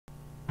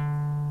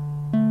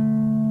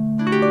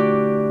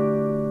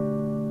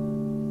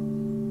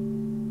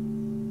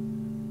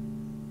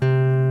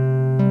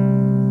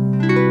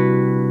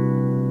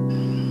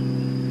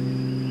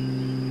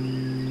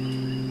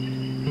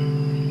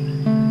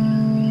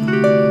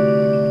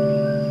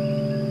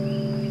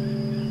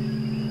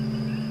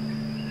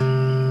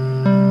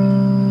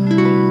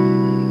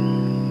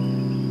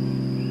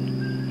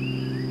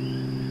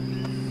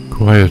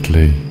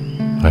Quietly,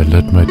 I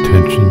let my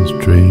tensions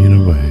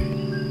drain away.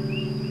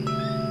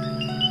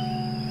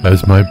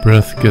 As my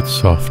breath gets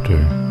softer,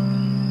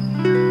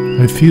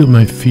 I feel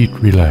my feet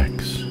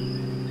relax.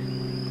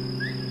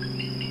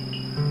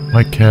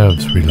 My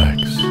calves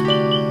relax,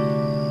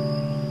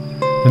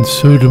 and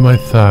so do my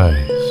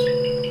thighs.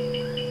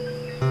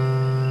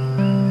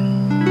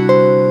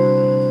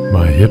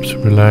 My hips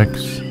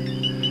relax,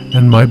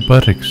 and my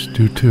buttocks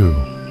do too.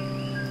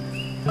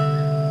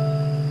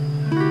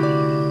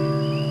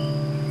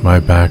 My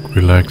back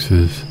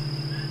relaxes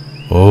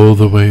all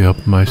the way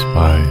up my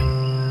spine.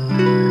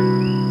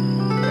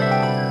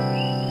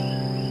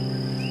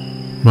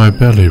 My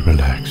belly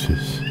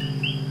relaxes,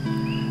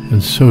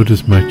 and so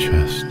does my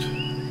chest.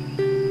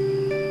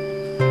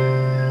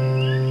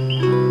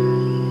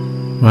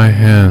 My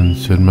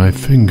hands and my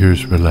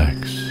fingers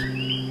relax.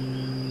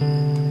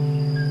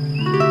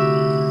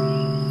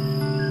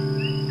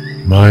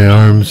 My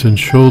arms and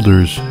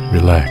shoulders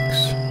relax.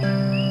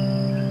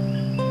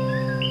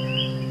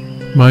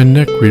 My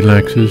neck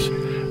relaxes,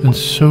 and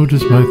so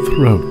does my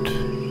throat.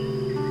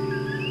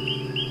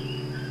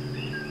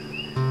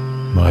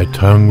 My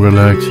tongue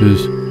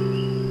relaxes,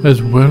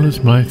 as well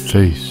as my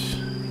face.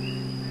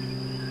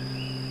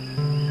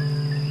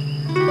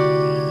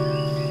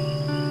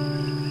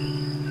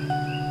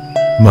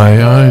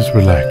 My eyes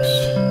relax,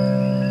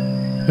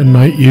 and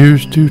my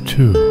ears do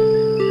too.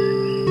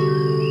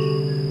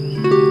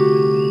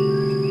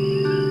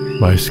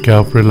 My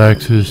scalp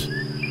relaxes,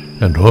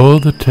 and all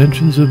the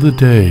tensions of the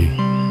day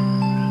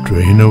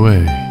drain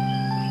away.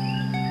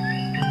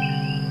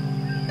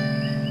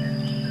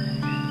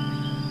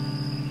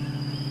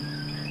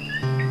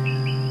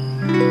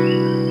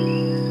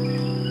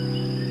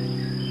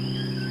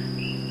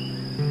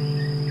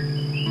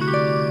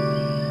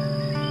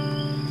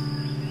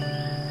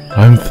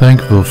 I'm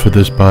thankful for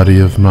this body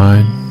of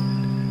mine.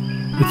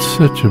 It's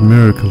such a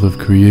miracle of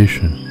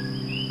creation.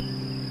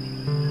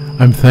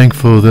 I'm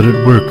thankful that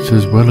it works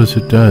as well as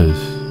it does.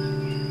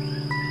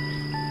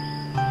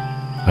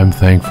 I'm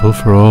thankful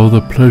for all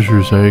the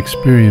pleasures I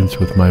experience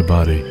with my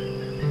body,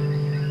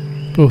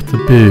 both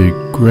the big,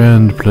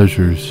 grand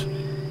pleasures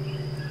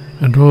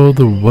and all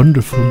the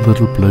wonderful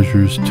little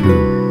pleasures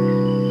too.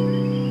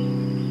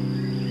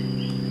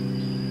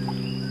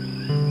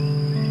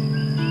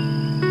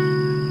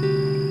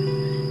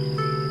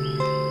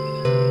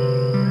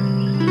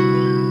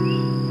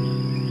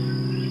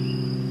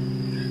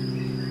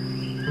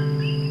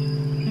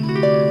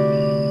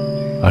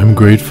 I'm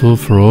grateful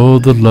for all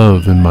the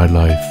love in my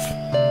life,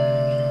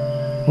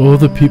 all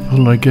the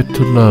people I get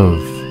to love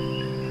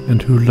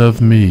and who love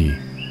me,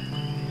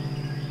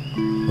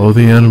 all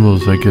the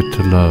animals I get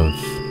to love,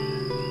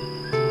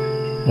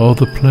 all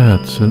the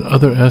plants and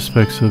other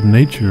aspects of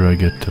nature I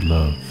get to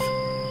love,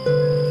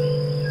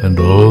 and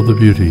all the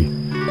beauty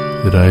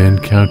that I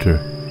encounter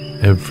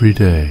every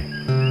day.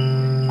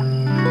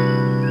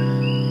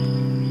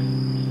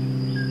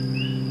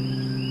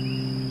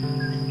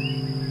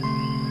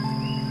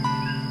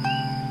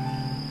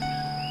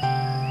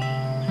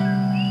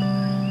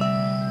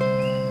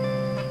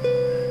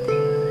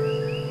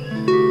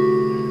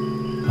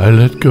 I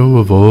let go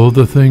of all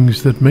the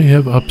things that may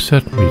have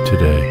upset me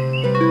today.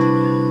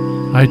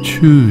 I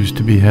choose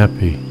to be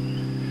happy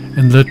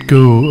and let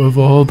go of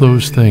all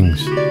those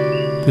things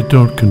that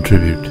don't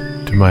contribute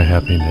to my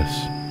happiness.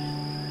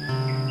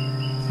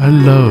 I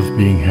love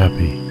being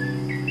happy,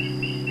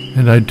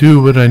 and I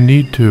do what I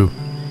need to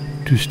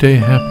stay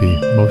happy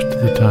most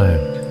of the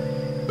time.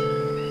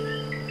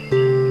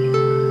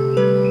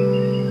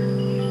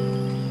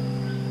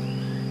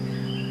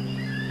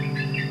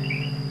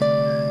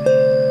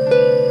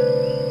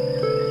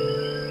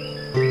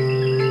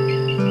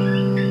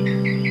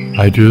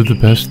 I do the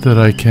best that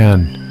I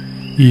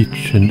can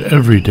each and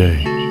every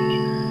day,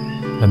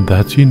 and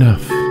that's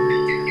enough.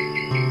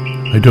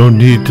 I don't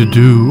need to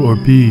do or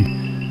be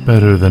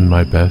better than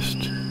my best.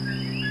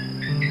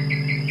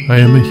 I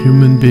am a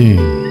human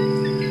being,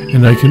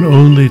 and I can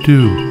only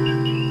do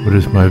what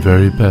is my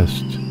very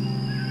best.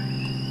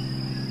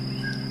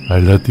 I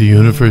let the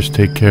universe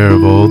take care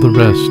of all the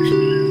rest.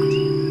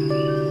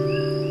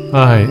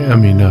 I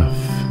am enough.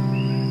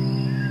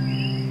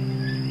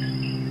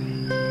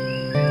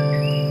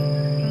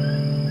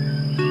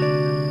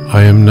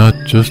 I am not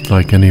just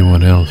like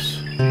anyone else.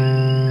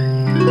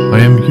 I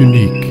am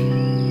unique.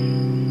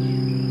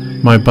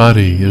 My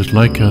body is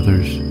like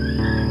others,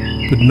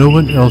 but no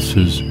one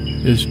else's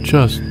is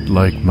just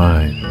like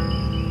mine.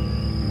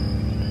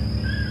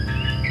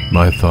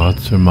 My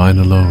thoughts are mine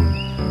alone,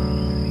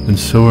 and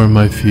so are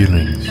my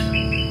feelings.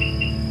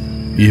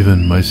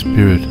 Even my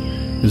spirit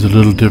is a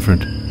little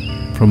different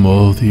from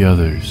all the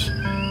others.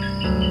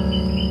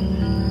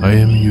 I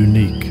am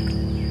unique.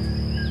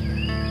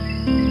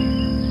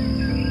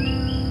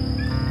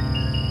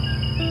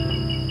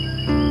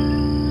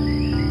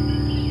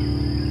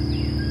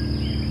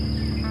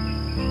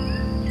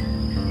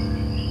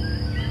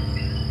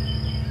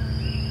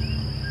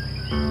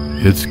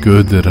 It's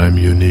good that I'm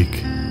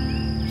unique,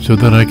 so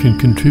that I can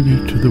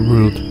contribute to the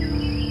world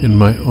in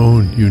my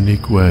own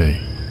unique way.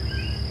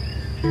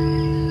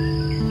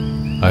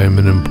 I am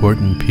an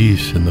important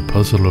piece in the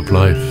puzzle of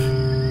life.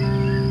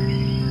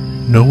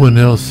 No one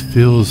else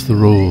fills the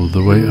role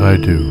the way I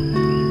do.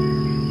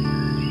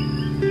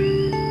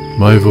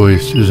 My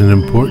voice is an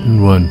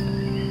important one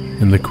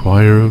in the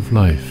choir of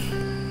life.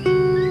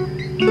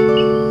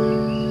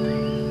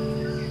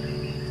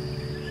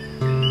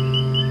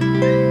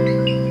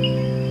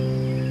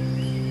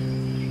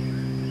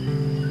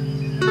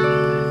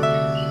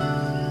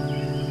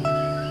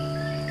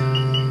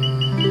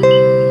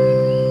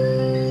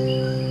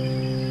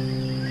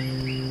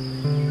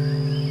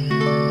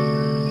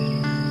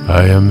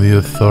 I am the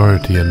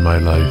authority in my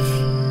life.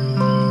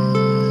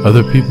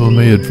 Other people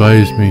may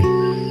advise me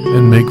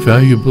and make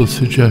valuable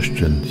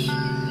suggestions,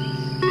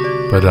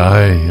 but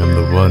I am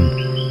the one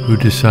who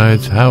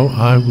decides how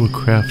I will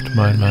craft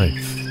my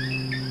life.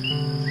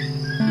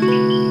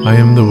 I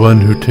am the one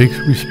who takes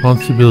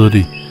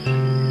responsibility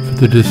for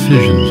the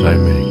decisions I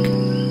make.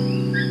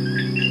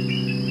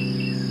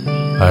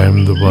 I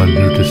am the one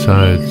who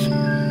decides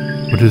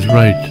what is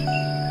right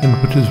and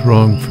what is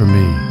wrong for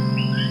me.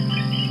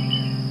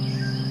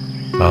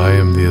 I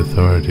am the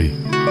authority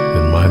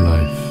in my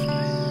life.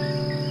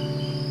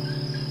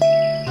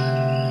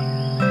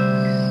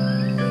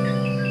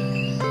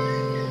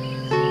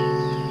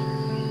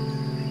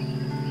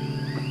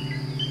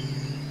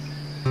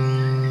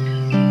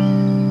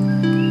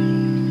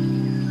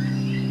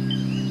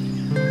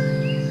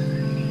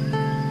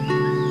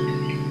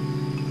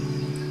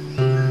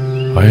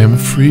 I am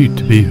free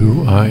to be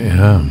who I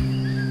am.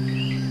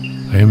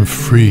 I am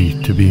free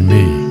to be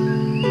me.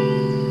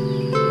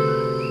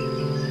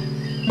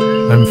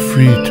 I'm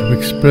free to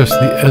express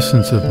the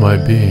essence of my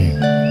being.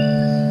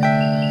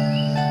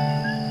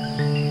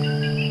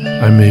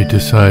 I may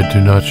decide to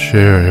not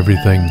share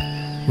everything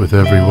with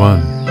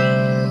everyone,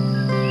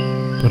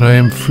 but I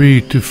am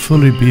free to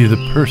fully be the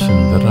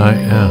person that I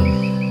am.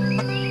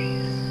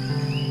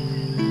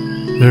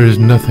 There is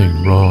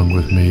nothing wrong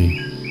with me.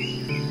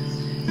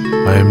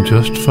 I am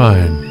just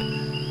fine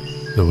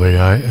the way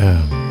I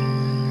am.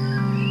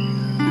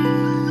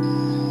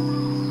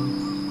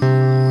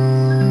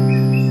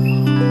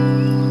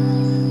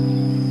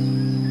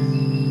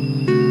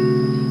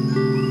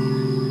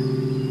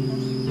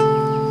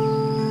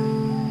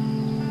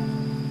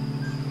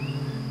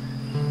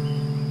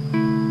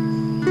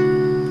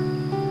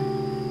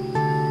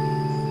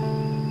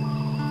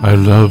 I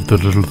love the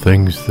little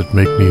things that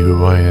make me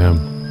who I am.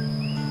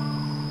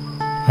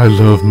 I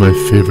love my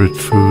favorite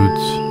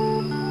foods,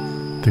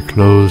 the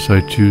clothes I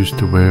choose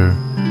to wear,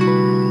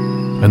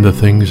 and the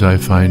things I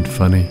find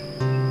funny.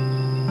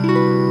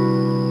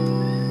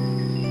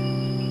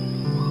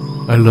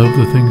 I love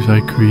the things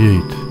I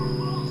create,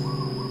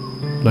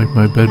 like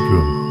my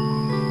bedroom,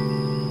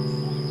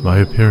 my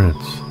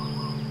appearance,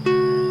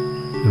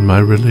 and my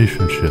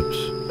relationships.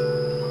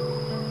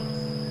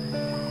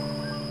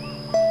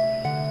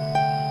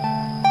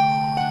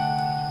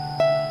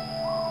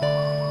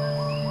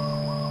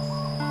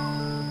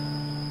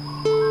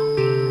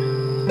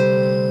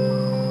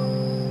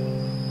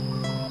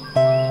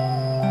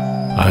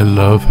 I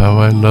love how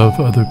I love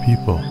other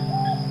people.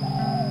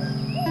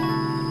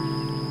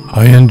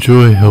 I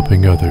enjoy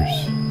helping others.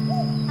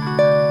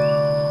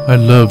 I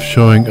love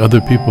showing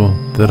other people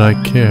that I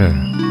care.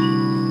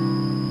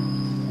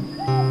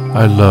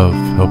 I love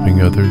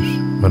helping others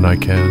when I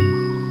can.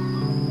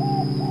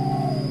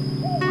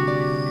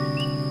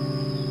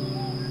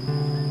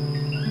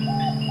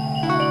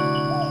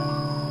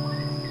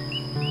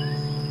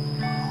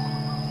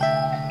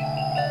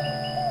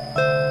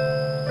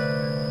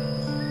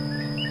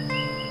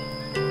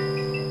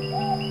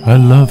 I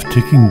love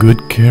taking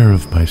good care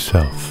of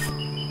myself.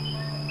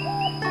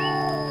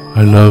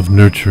 I love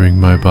nurturing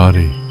my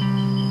body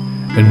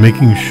and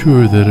making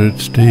sure that it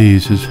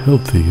stays as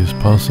healthy as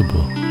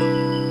possible.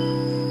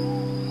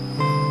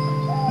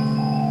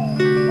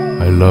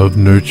 I love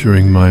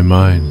nurturing my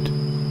mind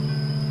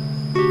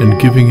and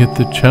giving it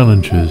the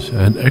challenges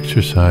and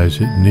exercise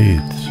it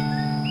needs.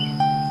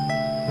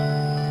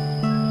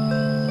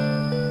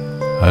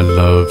 I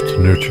love to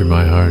nurture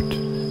my heart,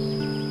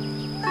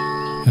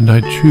 and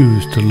I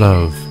choose to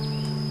love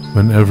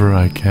whenever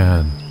I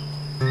can.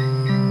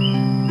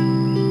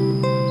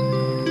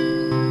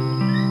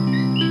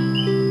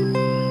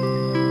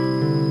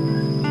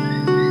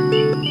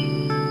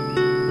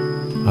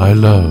 I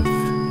love,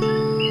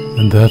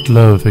 and that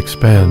love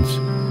expands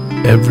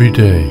every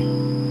day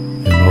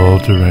in all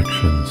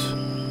directions.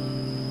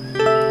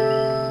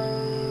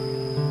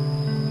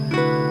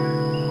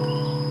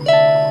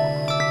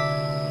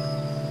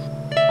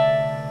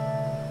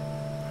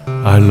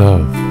 I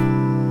love,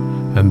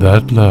 and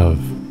that love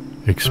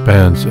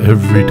expands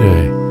every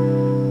day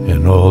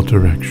in all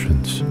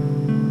directions.